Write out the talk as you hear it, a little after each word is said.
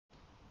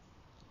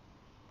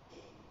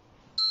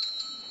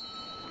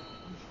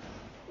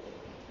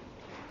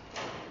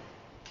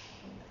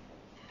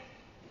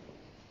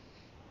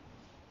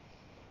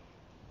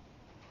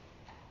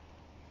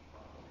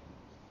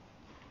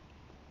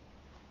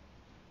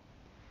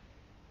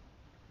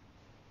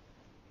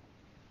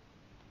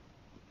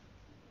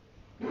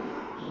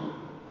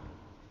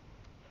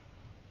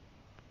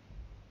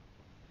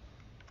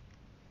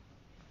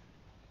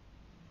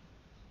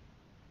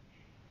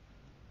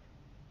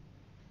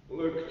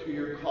Look to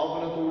your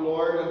covenant, O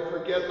Lord, and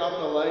forget not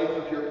the life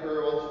of your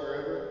poor ones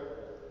forever.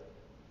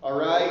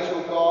 Arise,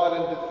 O God,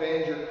 and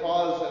defend your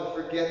cause, and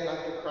forget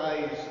not the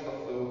cries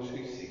of those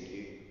who seek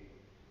you.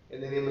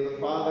 In the name of the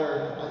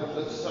Father, and of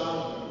the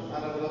Son,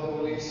 and of the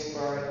Holy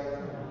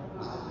Spirit.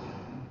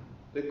 Amen.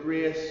 The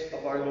grace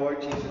of our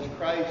Lord Jesus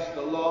Christ,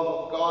 the love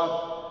of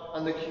God,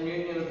 and the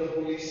communion of the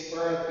Holy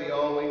Spirit be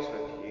always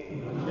with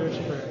you. And your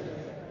spirit.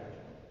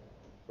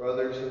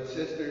 Brothers and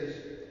sisters,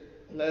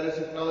 let us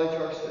acknowledge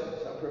our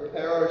sins and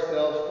prepare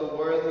ourselves to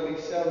worthily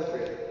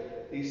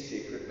celebrate these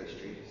sacred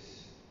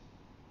mysteries.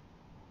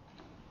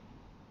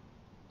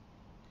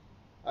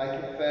 I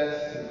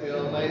confess to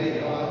Almighty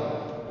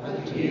God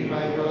and to you,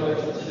 my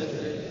brothers and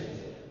sisters,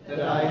 that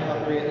I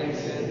have greatly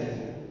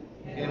sinned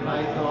in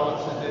my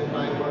thoughts and in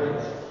my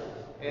words,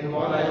 in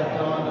what I have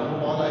done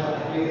and what I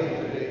have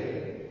failed to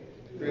do,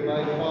 through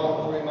my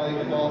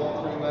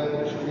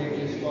most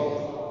grievous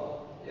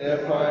fault.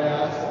 Therefore I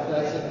ask the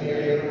Blessed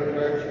Mary, ever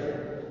Virgin,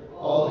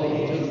 all the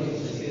angels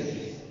and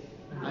saints,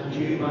 and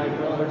you, my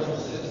brothers and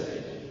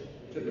sisters,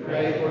 to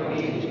pray for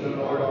me to the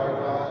Lord our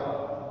God.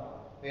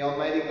 May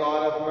Almighty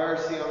God have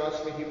mercy on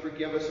us, may He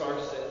forgive us our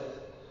sins,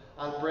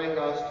 and bring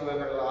us to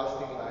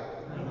everlasting life.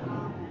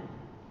 Amen.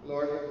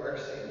 Lord have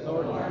mercy.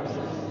 Lord have mercy.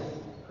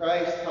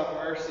 Christ have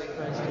mercy.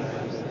 Christ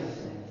have mercy.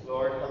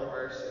 Lord have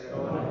mercy.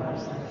 Lord have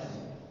mercy.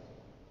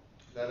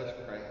 Let us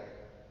pray.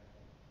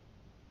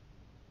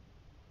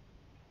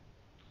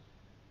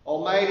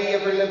 Almighty,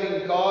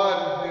 ever-living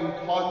God, whom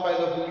taught by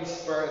the Holy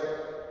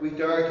Spirit we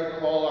dare to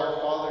call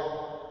our Father,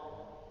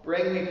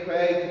 bring, we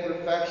pray, to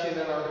perfection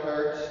in our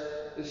hearts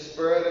the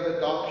spirit of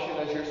adoption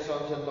as your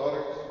sons and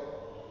daughters,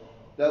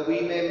 that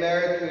we may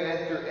merit to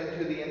enter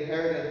into the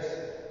inheritance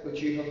which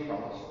you have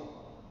promised.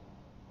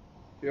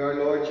 Through our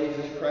Lord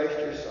Jesus Christ,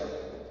 your Son,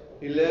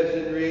 who lives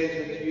and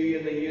reigns with you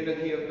in the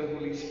unity of the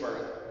Holy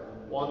Spirit,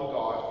 one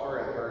God,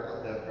 forever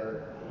and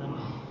ever.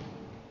 Amen.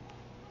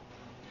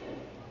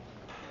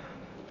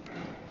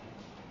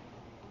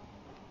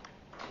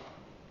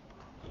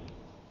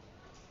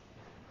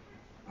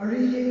 A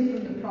reading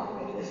from the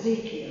prophet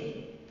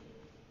Ezekiel.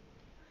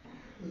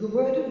 The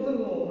word of the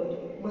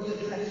Lord was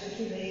addressed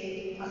to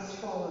me as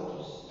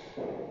follows.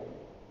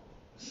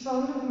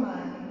 Son of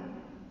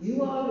man,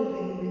 you are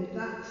living with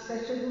that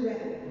set of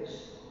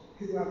rebels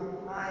who have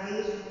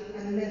eyes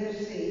and never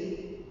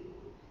see,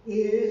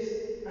 ears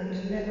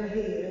and never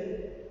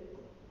hear,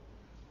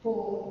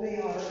 for they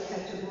are a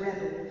set of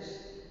rebels.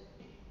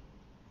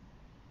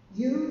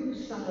 You,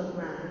 son of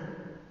man,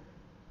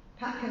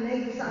 pack an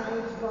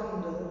exile's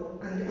bundle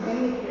and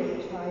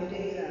emigrate by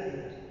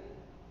daylight,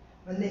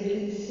 when they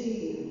can see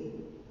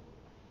you.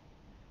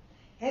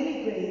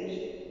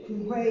 Emigrate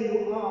from where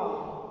you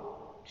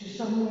are to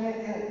somewhere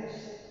else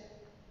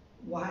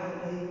while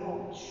they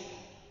watch.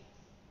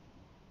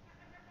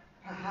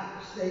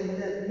 Perhaps they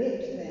will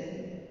admit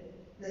then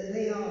that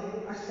they are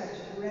a set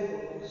of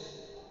rebels.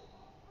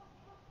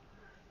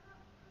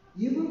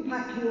 You will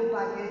pack your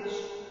baggage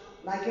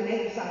like an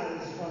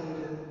exile's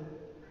bundle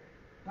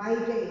by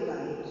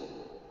daylight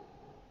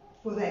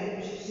for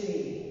them to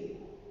see,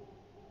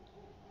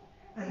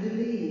 and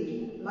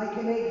leave like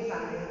an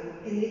exile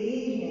in the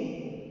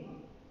evening,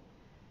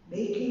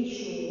 making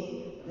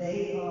sure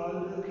they are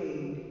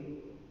looking.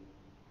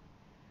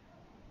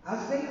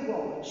 As they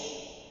watch,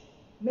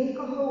 make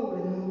a hole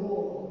in the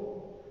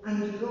wall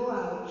and go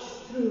out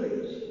through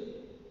it.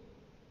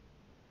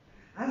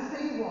 As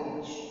they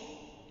watch,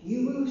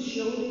 you will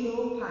shoulder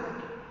your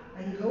pack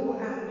and go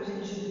out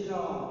into the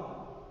dark.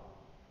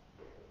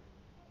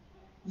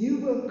 You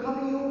will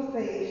cover your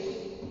face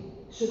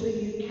so that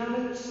you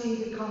cannot see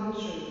the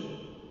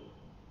country,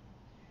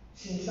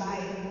 since I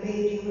have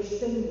made you a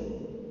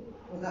symbol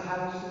for the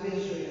house of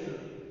Israel.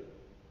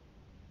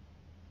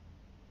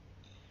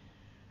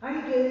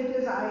 I did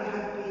as I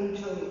had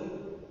been told.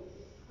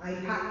 I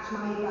packed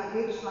my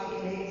baggage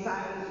like an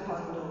exile's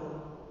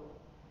bundle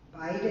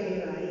by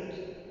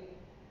daylight,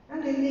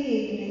 and in the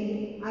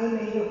evening I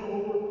made a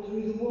hole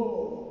through the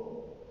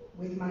wall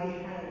with my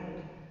hand.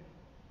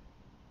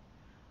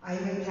 I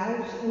went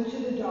out into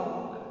the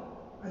dark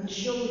and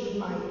shouldered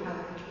my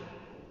pack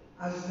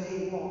as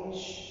they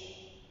watched.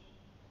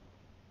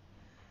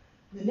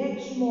 The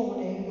next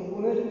morning the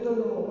word of the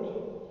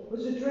Lord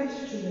was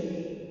addressed to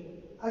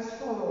me as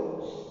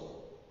follows.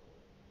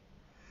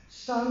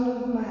 Son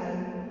of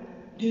man,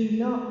 did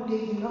not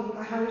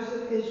the house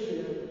of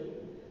Israel,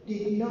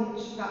 did not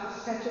that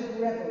set of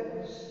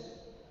rebels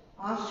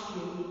ask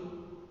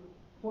you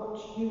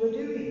what you were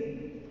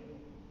doing?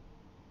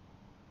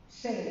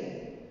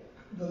 Say,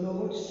 the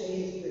Lord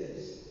says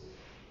this.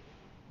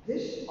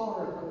 This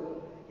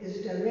oracle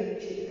is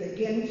directed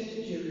against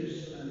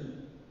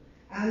Jerusalem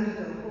and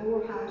the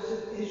whole house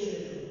of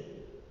Israel,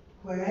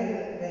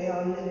 wherever they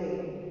are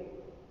living.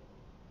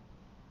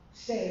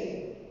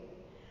 Say,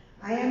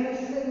 I am a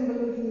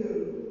symbol of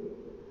you.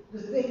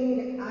 The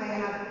thing I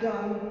have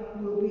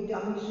done will be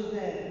done to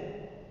them.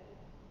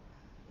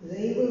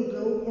 They will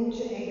go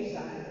into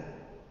exile,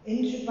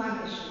 into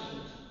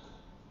banishment.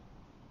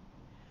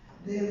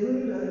 Their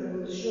ruler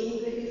will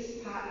shoulder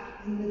his pack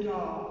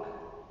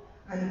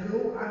and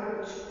go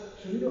out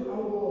through a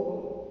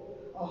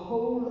wall, a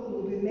hole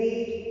will be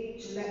made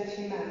to let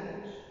him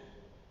out.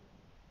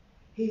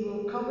 He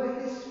will cover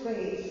his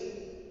face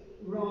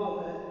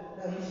rather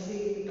than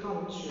see the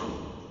country.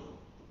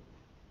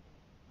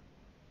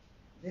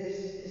 This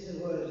is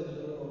the word of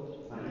the Lord.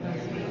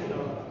 Thanks be to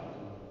God.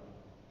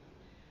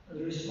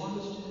 The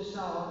response to the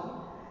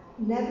psalm: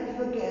 never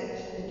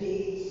forget the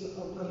deeds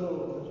of the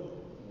Lord.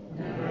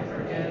 Never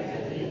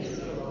forget the deeds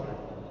of the Lord.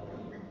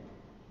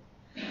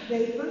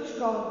 They put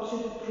God to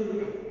the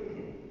proof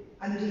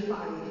and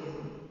defied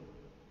him.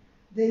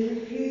 They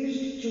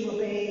refused to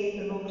obey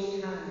the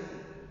Most High.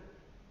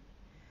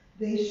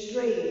 They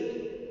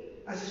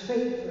strayed as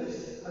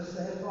faithless as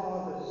their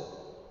fathers,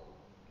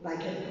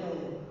 like a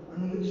bow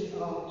on which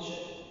the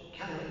archer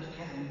cannot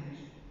count.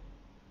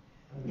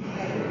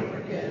 Never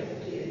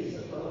forget the deeds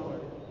of the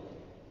Lord.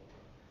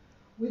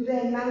 With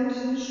their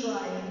mountain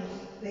shrines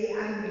they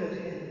angered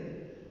him,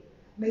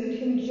 made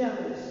him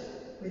jealous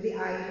with the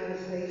idols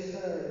they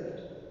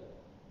served.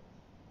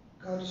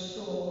 God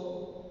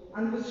saw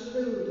and was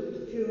filled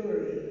with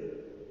fury.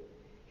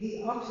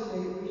 He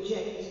utterly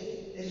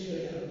rejected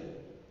Israel.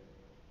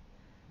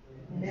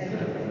 Never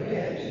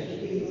forget the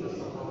deeds of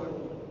the Lord.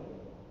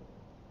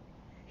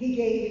 He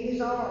gave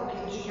his ark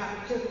into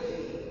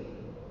captivity,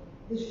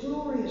 his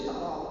glorious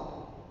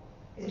ark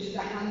into the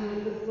hand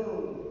of the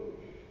foe.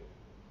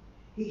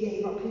 He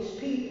gave up his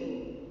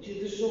people to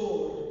the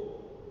sword.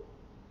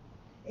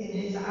 In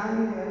his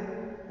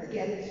anger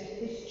against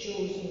his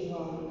chosen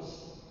ones.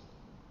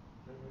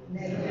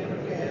 Never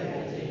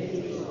forget the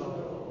deeds of the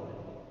Lord.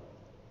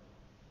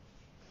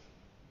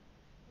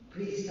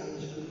 Please stand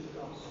to read the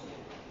gospel.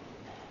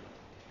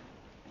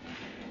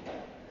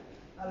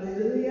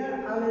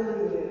 Alleluia,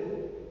 alleluia.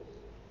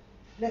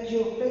 Let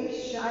your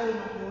face shine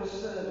on your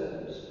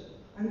servant,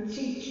 and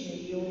teach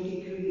me your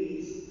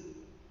decrees.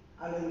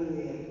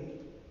 Alleluia.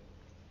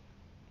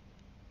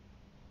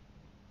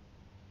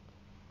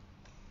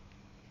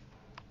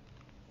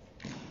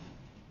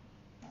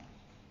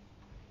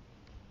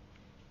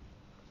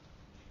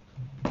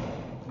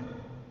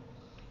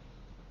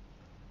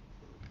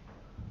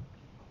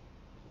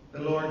 The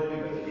Lord be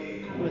with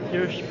you. With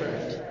your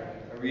spirit.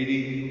 A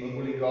reading from the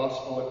Holy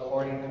Gospel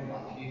according to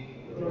Matthew.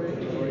 Glory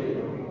to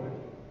you.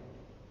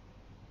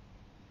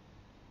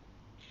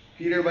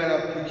 Peter went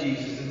up to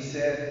Jesus and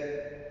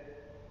said,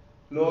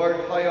 Lord,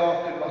 how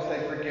often must I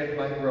forgive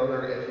my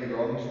brother if he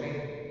wrongs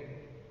me?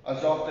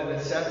 As often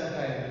as 7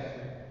 times?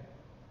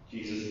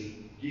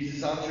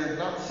 Jesus answered,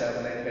 not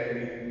 7, I tell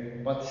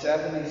you, but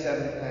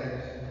 77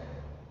 times.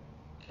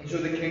 And so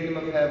the kingdom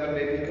of heaven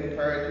may be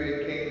compared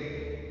to a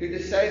king who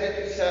decided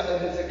to settle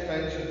his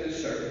accounts with his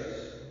servants.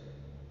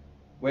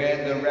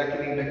 When the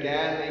reckoning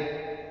began,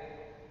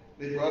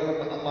 they brought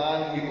him a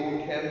man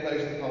who owed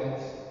 10,000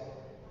 pounds.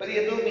 But he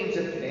had no means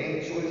of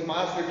paying, so his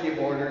master gave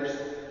orders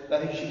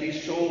that he should be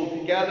sold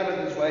together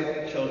with his wife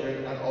and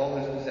children and all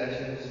his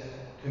possessions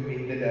to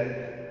meet the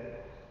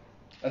debt.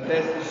 At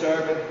this the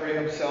servant threw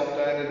himself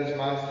down at his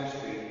master's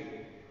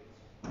feet.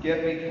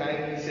 Give me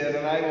time, he said,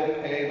 and I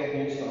will pay the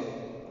whole sum.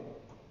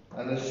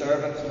 And the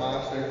servant's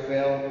master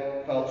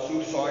felt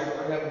so sorry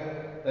for him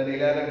that he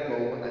let him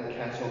go and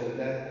cancelled the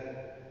debt.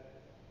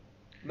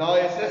 Now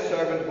as this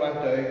servant went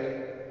out,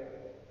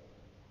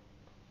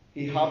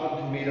 he happened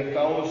to meet a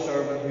fellow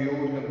servant who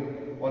owed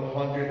him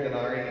 100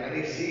 denarii, and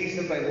he seized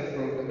him by the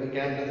throat and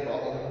began to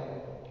throttle him.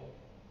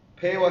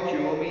 Pay what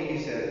you owe me,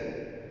 he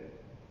said.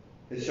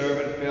 The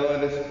servant fell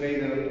at his feet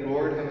and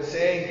implored him,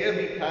 saying, Give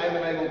me time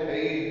and I will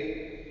pay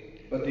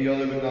you. But the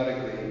other would not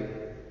agree.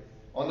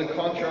 On the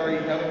contrary,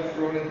 he had him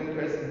thrown into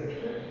prison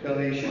till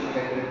he should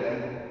pay the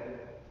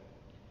debt.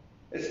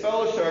 His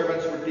fellow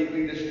servants were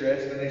deeply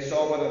distressed when they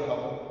saw what had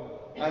happened,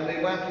 and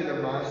they went to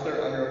their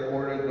master and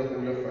reported the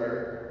whole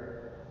affair.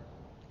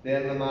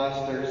 Then the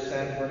master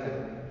sent for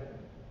him.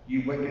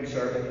 You wicked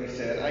servant, he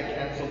said, I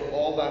cancelled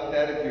all that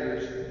debt of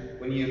yours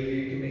when you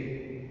appeared to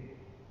me.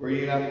 Were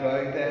you not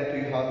bound then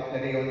to have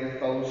pity on your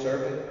fellow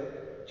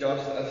servant,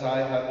 just as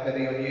I had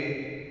pity on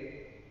you?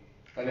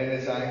 And in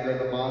his anger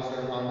the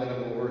master handed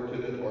him over to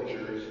the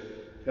torturers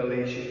till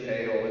he should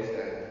pay all his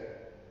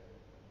debt.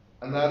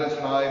 And that is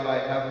how my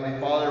heavenly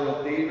Father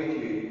will deal with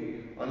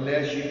you,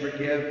 unless you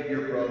forgive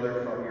your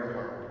brother from your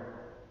heart.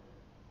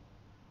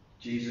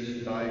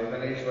 Jesus now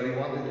finished what he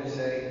wanted to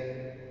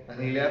say, and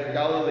he left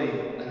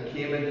Galilee and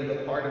came into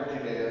the part of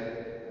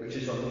Judea which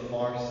is on the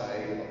far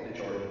side of the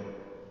Jordan.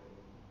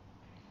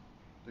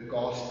 The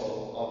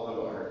Gospel of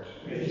the Lord.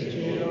 Praise to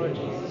you, Lord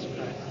Jesus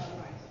Christ.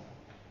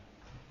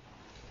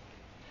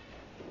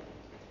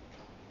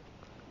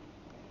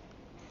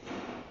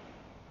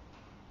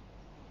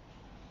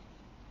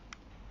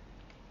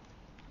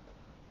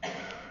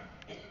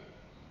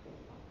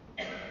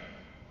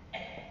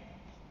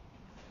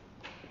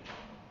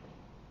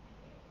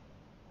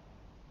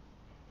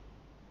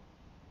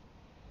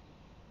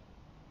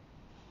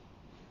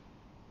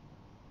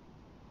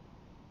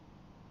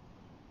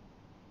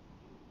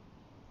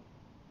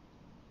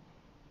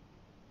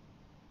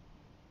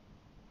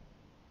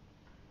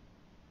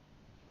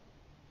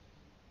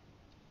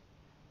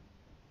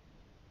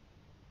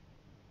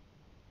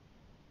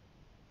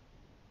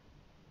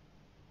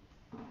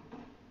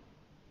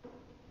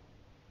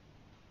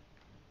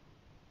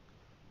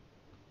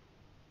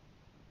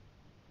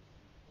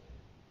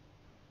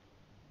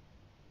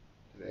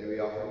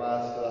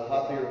 ask for the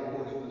happy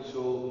repose of the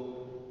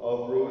soul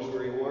of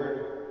Rosemary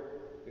Ward,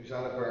 whose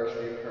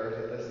anniversary occurs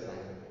at this time.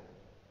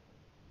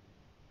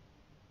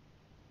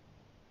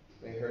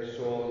 May her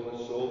soul and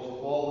the souls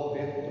of all the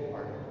faithful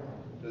departed,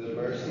 through the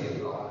mercy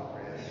of God,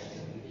 rest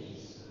in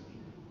peace.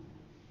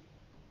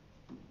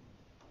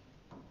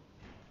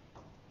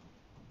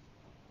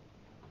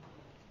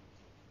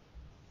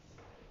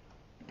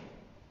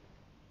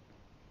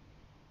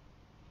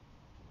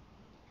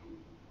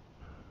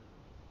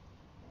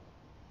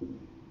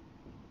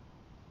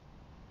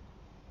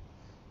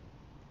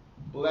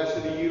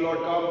 Blessed are you, Lord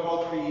God of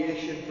all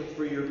creation, for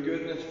through your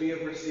goodness we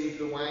have received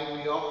the wine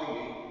we offer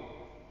you,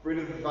 fruit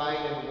of the vine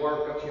and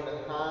work of human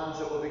hands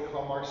that will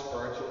become our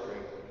spiritual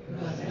drink.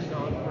 Blessed be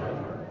God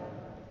forever.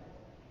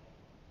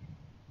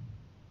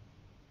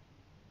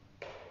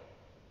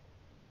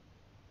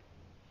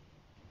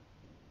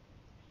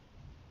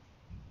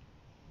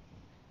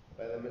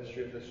 By the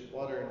mystery of this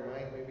water and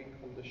wine may we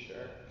come to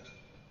share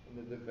in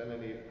the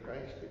divinity of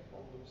Christ, who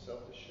humbled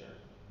himself to share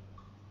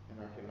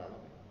in our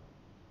humanity.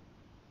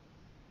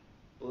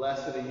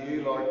 Blessed are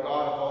you, Lord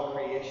God of all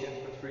creation,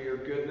 for through your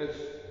goodness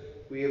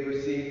we have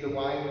received the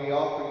wine we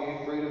offer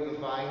you, fruit of the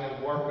vine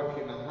and work of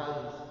human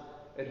hands.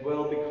 It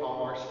will become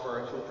our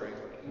spiritual drink.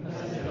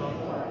 Blessed be God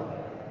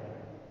forever.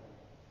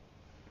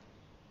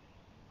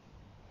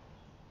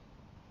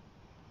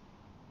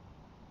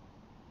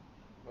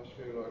 Most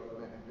pray, Lord, for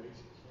my grace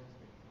and cleanse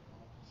me from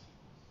all sins.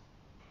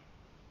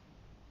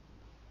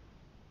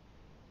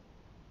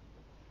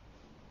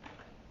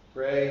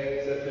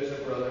 Pray, sisters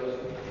and brothers,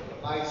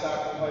 that my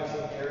sacrifice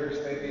and yours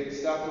may be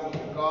acceptable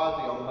to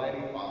God, the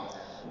Almighty Father.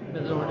 May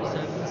the Lord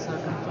accept the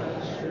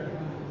sacrifice, your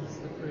hands,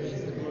 the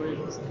praise, the glory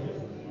of his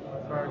name,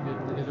 for our good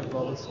and the good of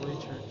all this holy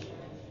church.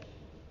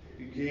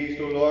 Be pleased,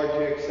 O Lord,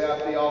 to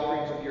accept the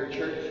offerings of your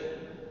church,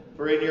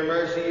 for in your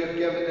mercy you have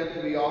given them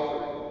to be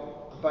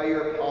offered, and by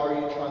your power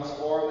you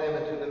transform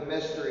them into the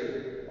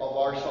mystery of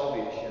our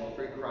salvation,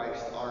 through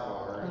Christ our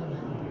Lord.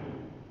 Amen.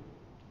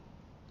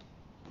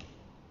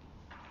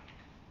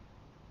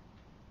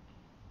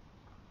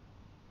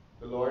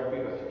 The Lord be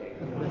with you.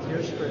 And with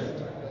your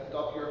spirit, Lift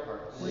up your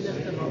hearts. we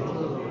lift them up to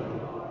the Lord.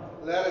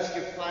 Let us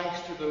give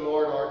thanks to the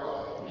Lord our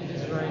God. It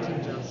is right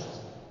and just.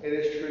 It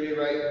is truly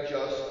right and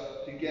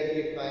just to give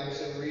you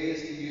thanks and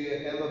raise to you a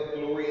hymn of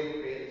glory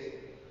and praise,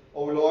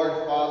 O Lord,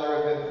 Father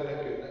of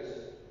infinite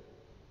goodness.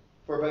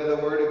 For by the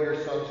word of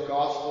your Son's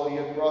gospel you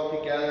have brought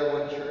together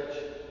one church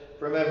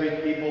from every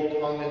people,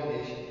 tongue, and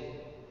nation.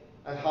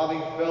 And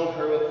having filled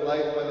her with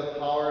life by the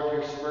power of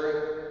your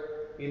Spirit,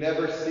 you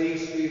never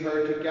cease through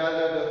her to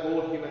gather the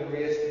whole human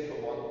race into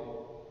one.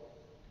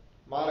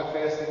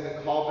 Manifesting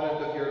the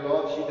covenant of your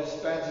love, she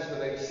dispenses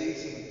without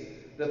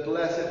ceasing the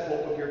blessed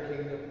hope of your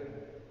kingdom,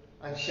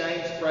 and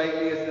shines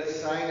brightly as the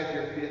sign of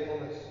your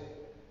faithfulness,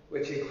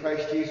 which in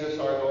Christ Jesus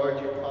our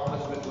Lord you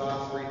promised would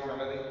last for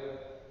eternity.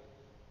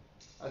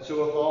 And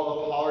so with all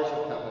the powers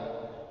of heaven,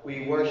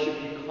 we worship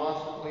you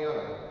constantly on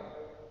earth,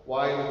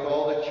 while with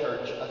all the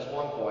church as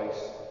one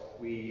voice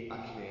we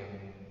acclaim.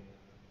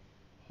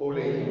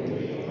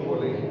 Holy,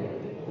 holy,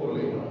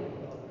 holy,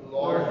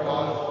 Lord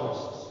God of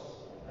hosts,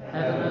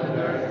 Heaven and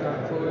earth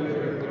are full of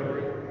your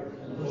glory.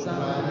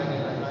 Hosanna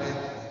in the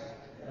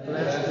highest.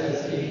 Blessed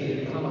is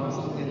he who comes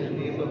in the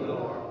name of the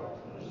Lord.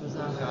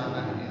 Hosanna in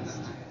the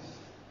highest.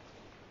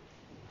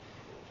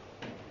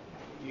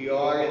 You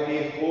are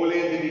indeed holy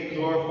and to be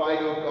glorified,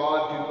 O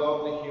God, who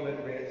love the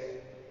human race,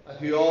 and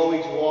who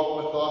always walk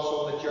with us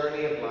on the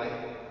journey of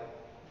life.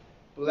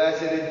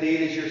 Blessed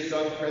indeed is your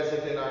Son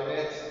present in our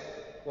midst,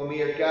 when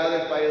we are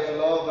gathered by his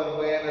love, and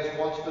when, as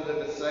once for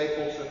the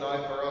disciples and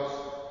now for us,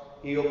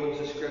 he opens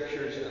the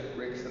scriptures and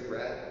breaks the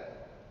bread.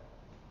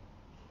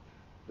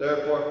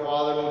 Therefore,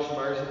 Father most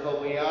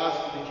merciful, we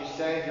ask that you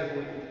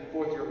send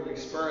forth your Holy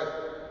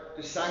Spirit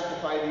to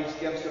sanctify these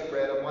gifts of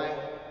bread and wine,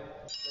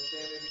 that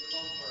they may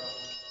become for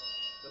us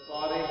the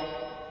body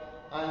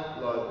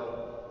and blood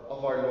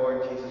of our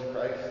Lord Jesus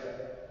Christ.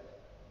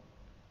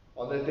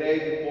 On the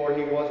day before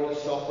he was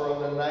to suffer,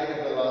 on the night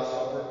of the Last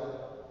Supper,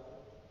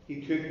 he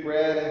took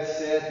bread and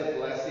said the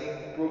blessing,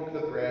 broke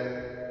the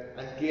bread,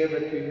 and gave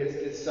it to his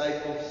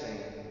disciples, saying,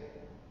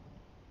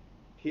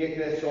 "Take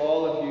this,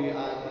 all of you,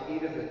 and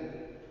eat of it,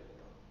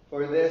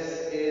 for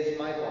this is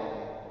my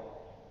body,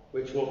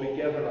 which will be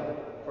given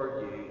up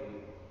for you."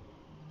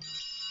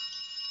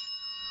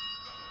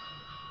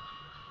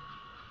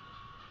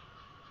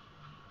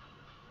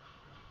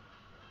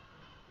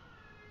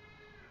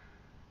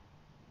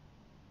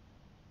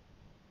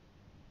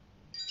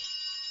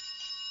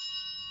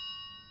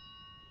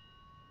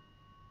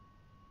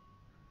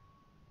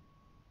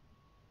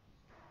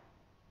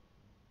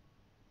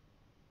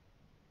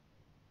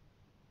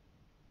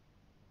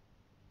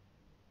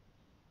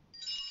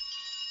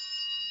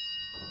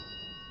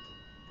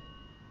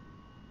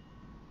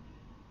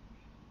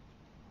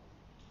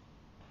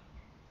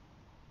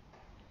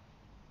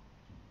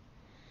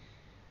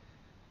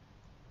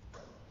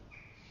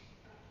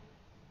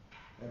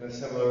 In a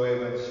similar way,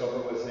 when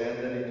supper was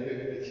ended, he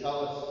took the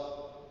chalice,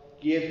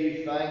 gave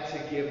you thanks,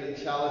 and gave the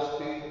chalice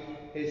to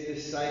his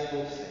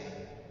disciples,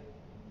 saying,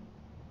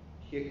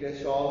 "Take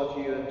this, all of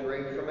you, and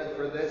drink from it,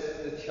 for this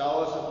is the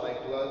chalice of my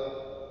blood,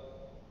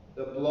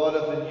 the blood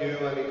of the new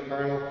and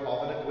eternal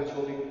covenant, which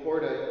will be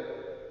poured out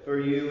for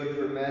you and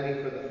for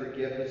many for the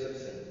forgiveness of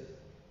sins.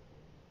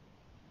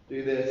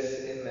 Do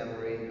this in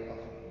memory of me."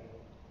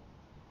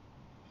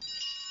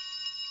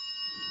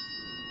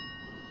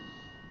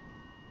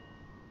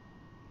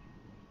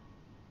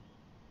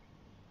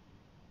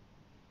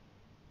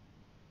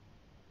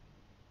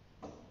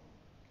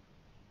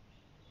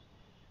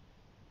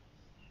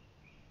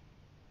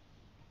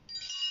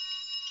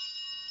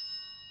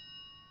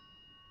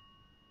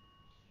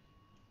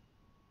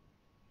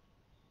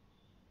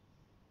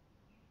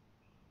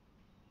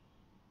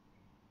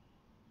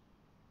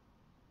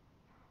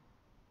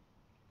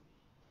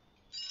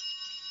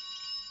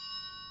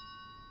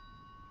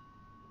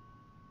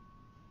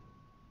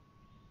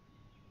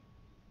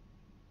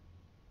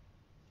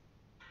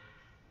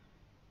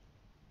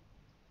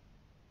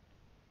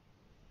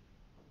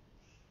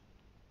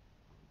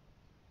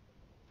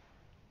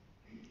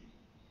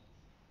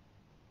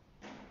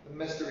 The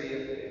mystery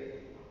of faith.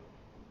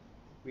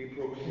 We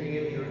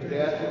proclaim your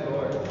death,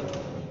 Lord,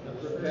 and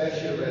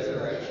profess your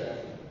resurrection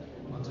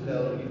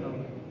until you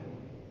come.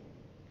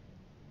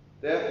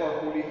 Therefore,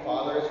 Holy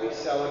Father, as we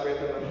celebrate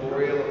the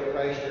memorial of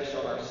Christ, your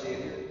Son, our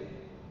Saviour,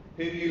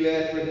 whom you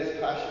led through his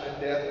passion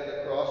and death on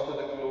the cross to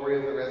the glory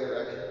of the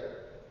resurrection,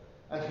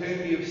 and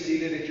whom you have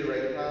seated at your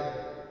right hand,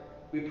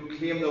 we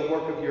proclaim the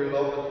work of your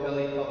love until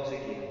he comes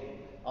again,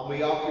 and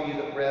we offer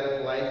you the bread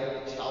of life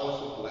and the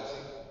chalice of blessing.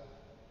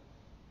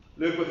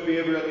 Look with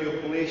favour on the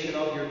oblation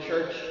of your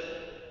church,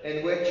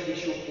 in which we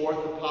show forth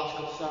the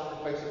paschal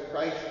sacrifice of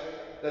Christ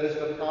that has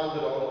been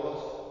handed on of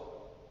us.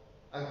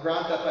 And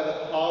grant that by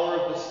the power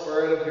of the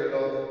Spirit of your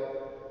love,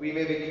 we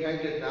may be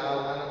counted now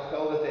and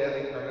until the day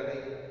of eternity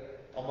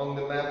among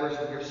the members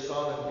of your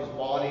Son, in whose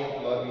body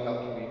and blood we have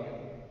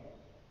communion.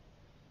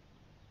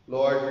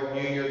 Lord,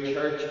 renew your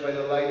church by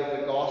the light of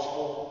the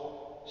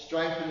gospel.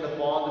 Strengthen the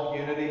bond of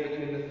unity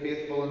between the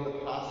faithful and the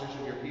pastors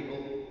of your people.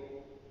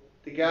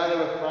 Together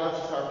with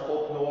Francis, our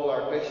Pope, Noel,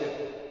 our Bishop,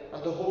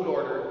 and the whole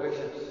order of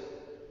bishops,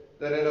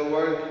 that in a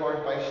world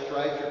torn by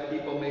strife your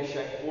people may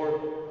shine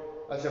forth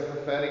as a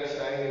prophetic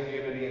sign of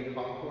unity and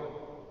concord.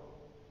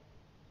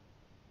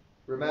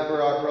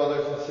 Remember our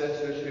brothers and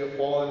sisters who have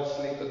fallen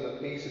asleep in the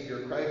peace of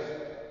your Christ,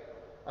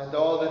 and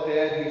all the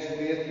dead whose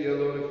faith you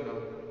alone have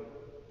known.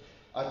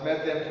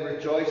 Admit them to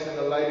rejoice in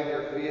the light of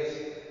your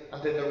face,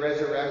 and in the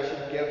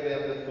resurrection give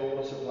them the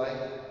fullness of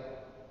life.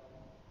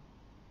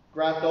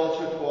 Grant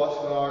also to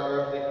us when our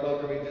earthly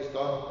pilgrimage is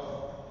done,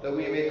 that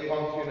we may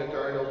come to an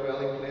eternal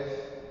dwelling place,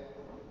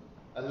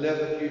 and live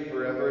with you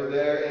forever,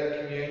 there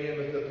in communion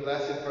with the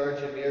Blessed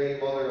Virgin Mary,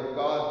 Mother of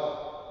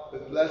God,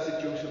 with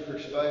blessed Joseph her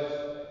spouse,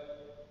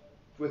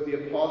 with the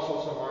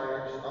apostles and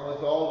martyrs, and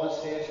with all the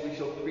saints we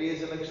shall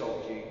praise and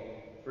exalt you,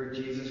 for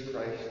Jesus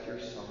Christ your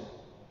Son.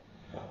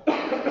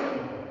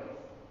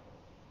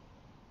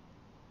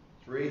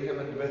 Through him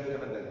and with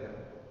him and in him.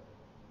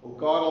 O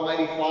God,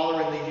 Almighty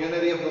Father, in the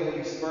unity of the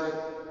Holy Spirit,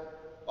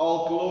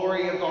 all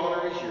glory and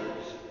honour is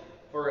yours,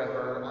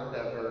 forever and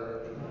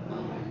ever.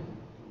 Amen.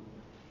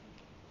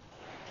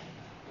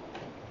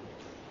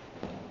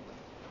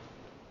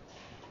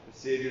 The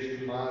Saviour's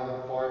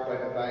command, informed by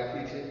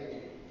divine teaching,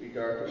 we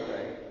dare to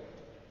pray.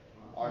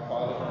 Our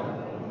Father,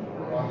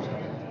 who art in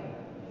heaven,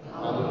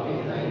 hallowed be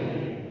thy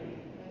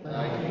name.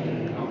 Thy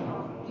kingdom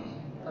come,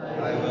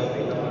 thy will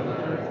be done on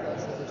earth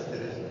as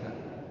it is in heaven.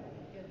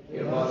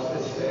 Give us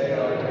this day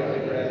our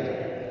daily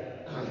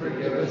bread, and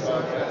forgive us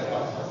our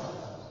trespasses,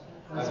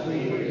 as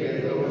we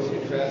forgive those who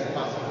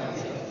trespass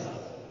against us.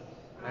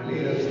 And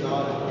lead us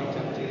not into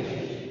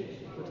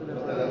temptation, but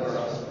deliver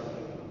us from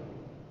evil.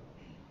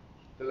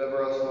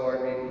 Deliver us, Lord,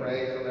 we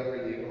pray, from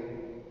every evil.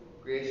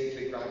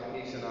 Graciously grant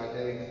peace in our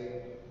days,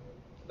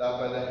 that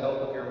by the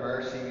help of your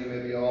mercy we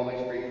may be always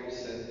free from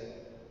sin,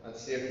 and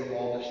safe from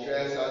all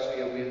distress, as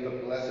we await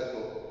the blessed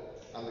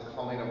hope and the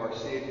coming of our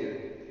Saviour,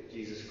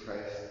 Jesus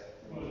Christ.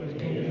 The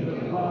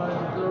kingdom, the power,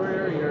 and glory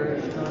are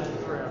yours, now and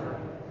forever.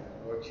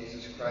 Lord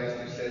Jesus Christ,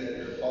 who said to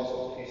your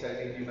apostles, "Peace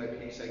I leave you, my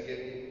peace I give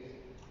you,"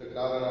 look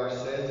not on our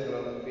sins, but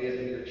on the faith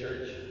of your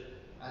church,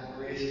 and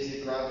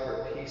graciously grant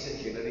her peace and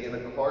unity in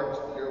accordance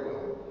with your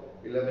will.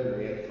 We live and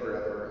reign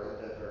forever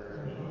and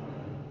ever.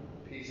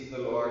 The peace of the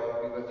Lord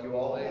be with you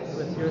always.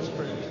 With your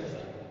spirit.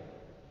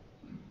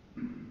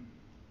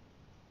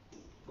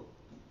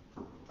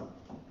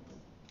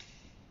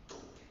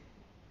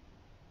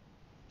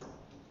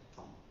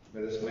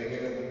 May this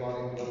mingling of the body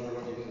and blood of our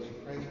Lord Jesus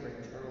Christ bring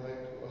eternal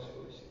life to us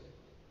who receive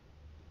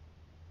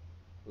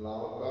it. Lamb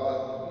of God,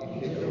 you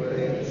take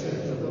away the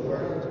sins of the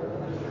world,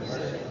 have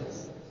mercy on us.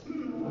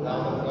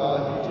 Lamb of God,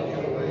 you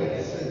take away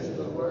the sins of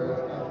the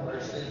world, have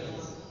mercy on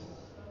us.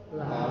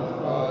 Lamb of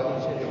God,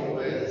 you take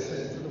away the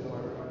sins of the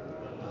world,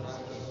 have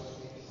mercy on us.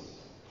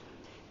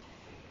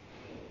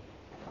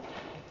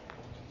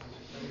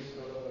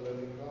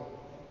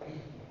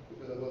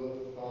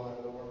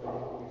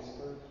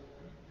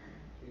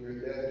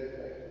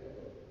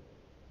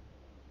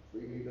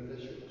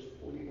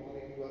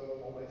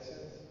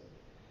 sins.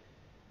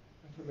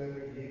 And from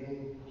every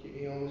evil, keep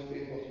me always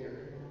faithful to your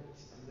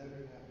commands, and never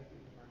let me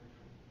depart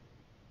from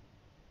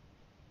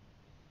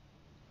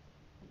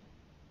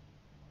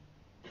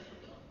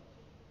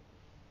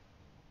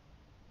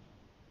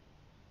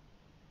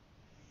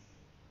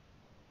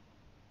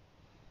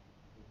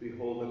you.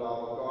 Behold the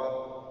Lamb of God.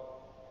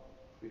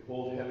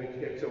 Behold him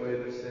who takes away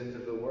the sins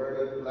of the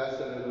world.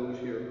 Blessed are those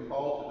who are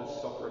called to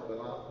the supper of the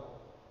Lamb.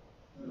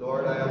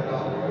 Lord, I am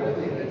not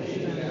worthy that you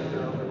should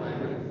enter under my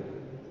roof.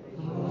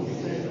 Only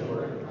say the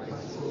word, my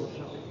soul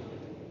shall be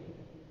healed.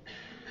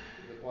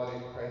 The body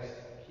of Christ,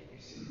 keep me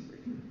safe free.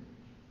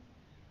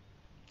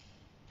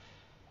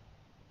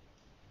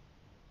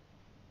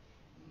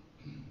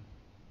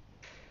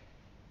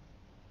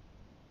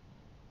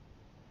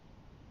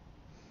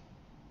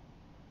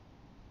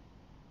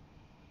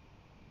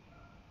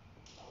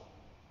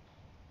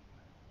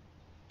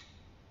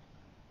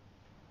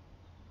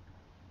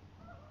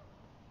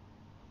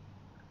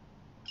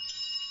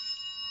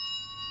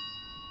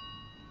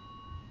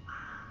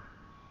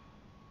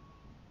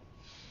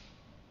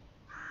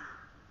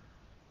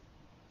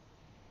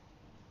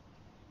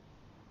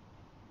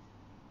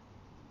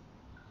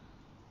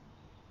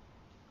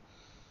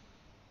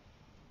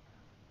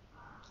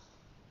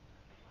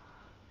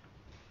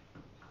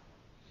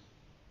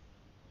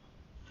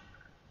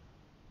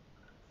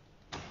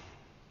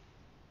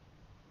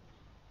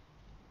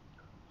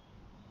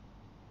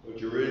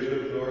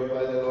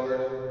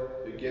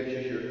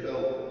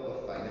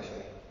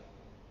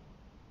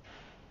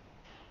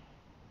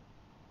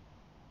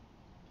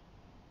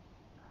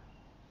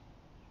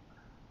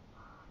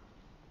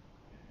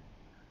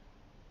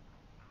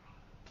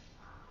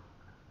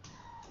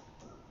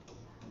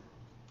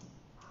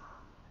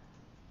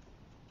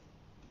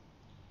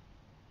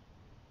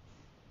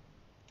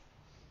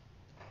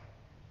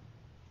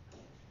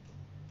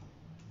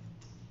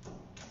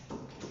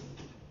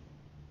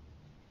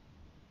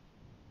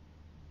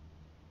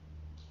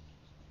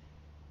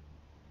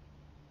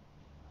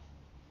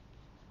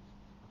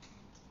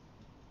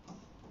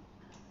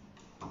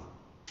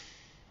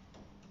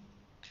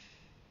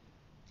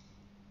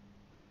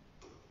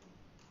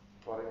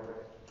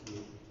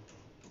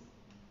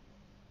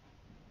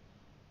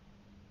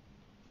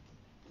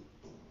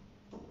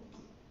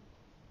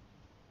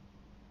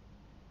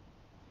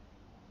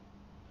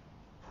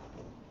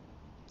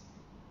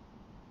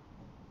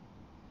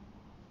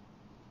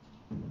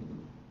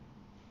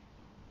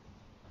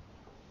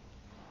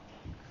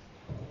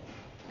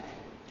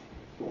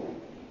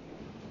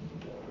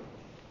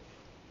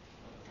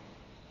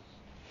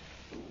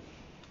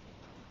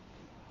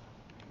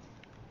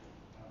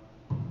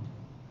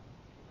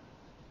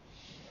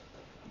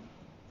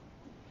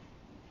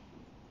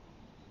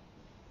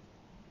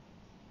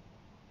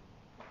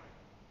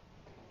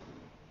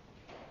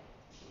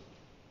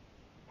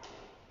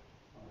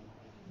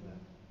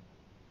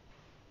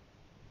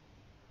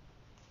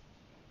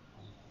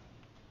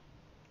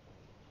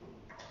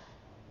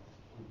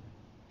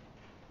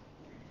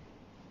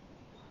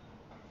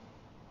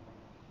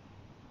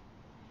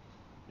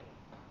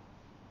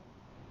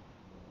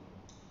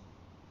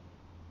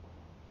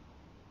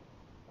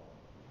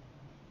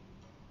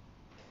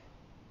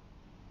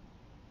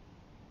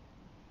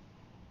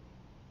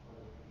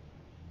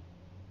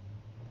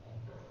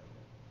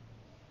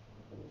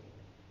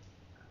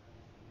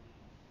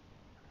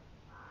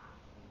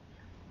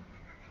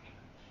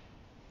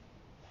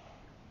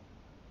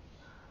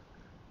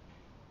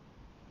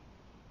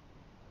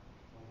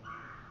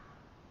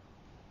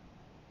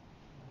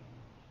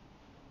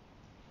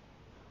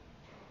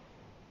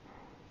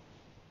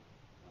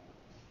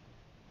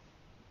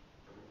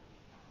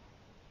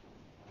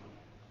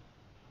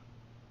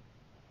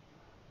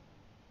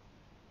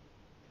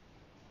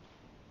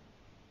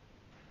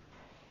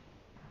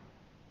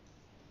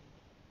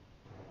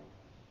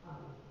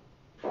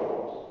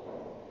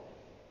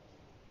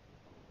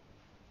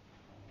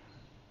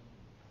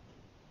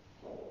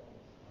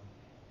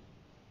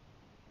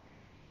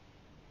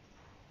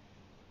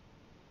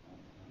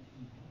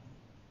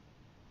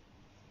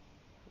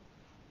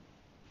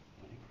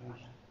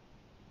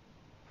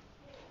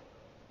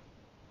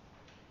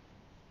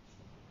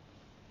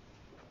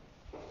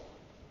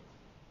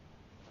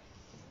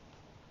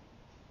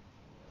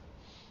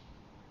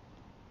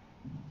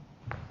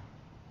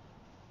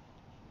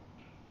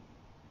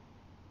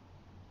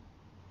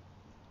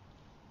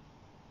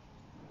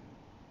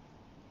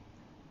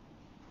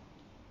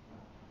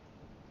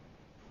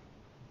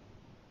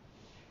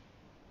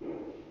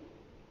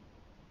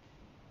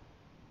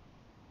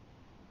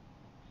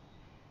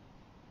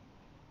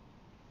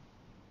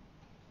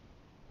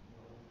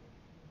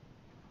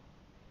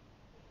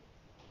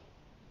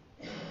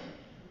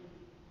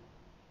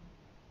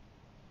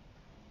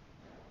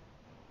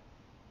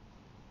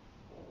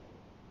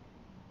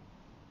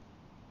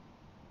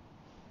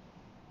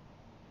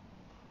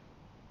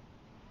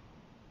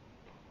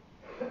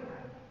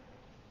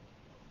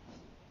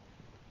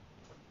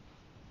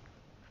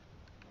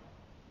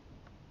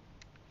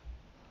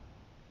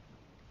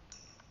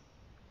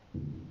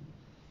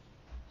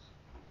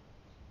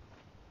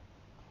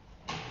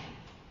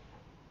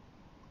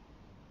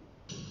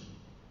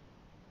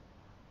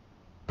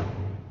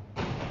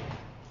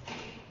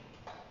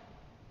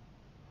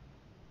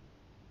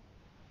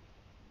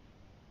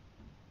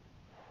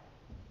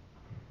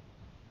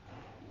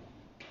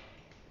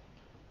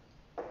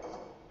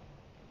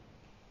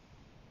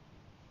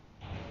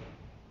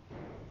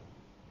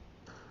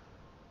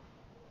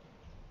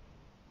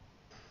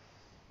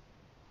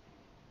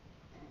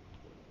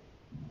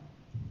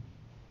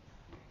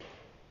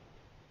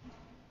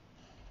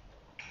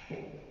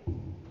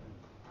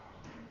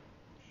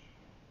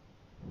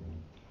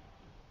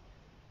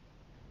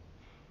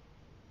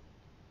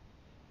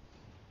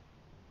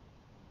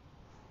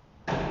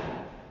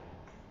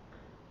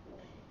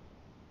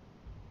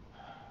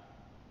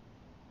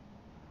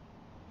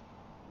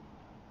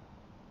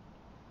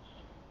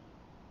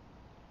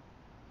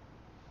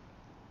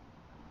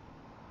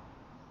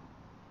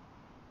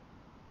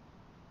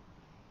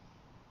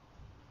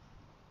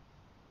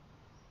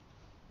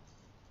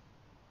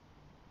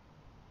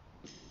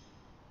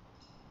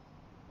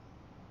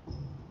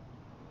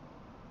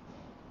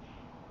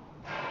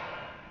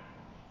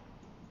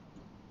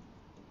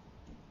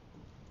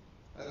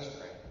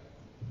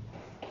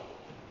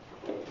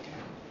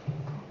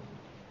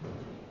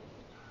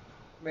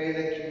 May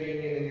the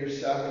communion in your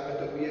sacrament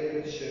that we have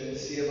consumed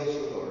save us,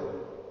 O Lord,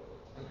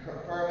 and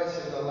confirm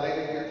us in the light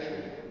of your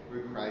truth,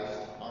 through Christ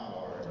our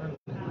Lord.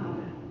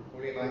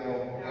 Holy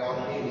Michael, the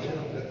archangel,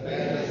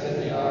 defend us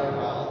in the hour of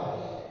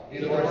battle. Be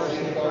the Lord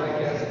safeguard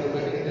against the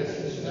wickedness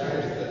and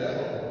snares of the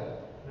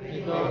devil. May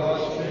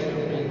God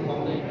strengthen you,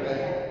 humbly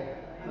pray,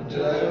 and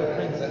deliver the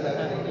prince of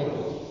heavenly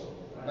hosts,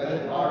 by the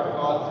power of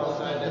God, thrust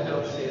down to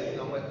hell Satan,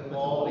 and with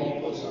all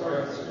evil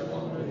spirits who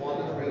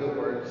wander through the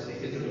world,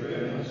 seeking to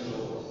ruin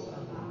souls.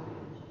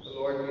 The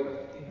Lord be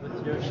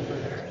with your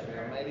spirit. May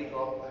Almighty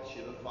God bless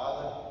you, the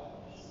Father,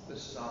 the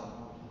Son,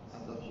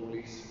 and the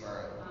Holy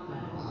Spirit. Amen.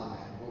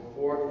 Go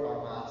forth,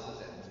 our Mass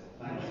is ended.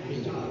 Thanks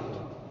be to God.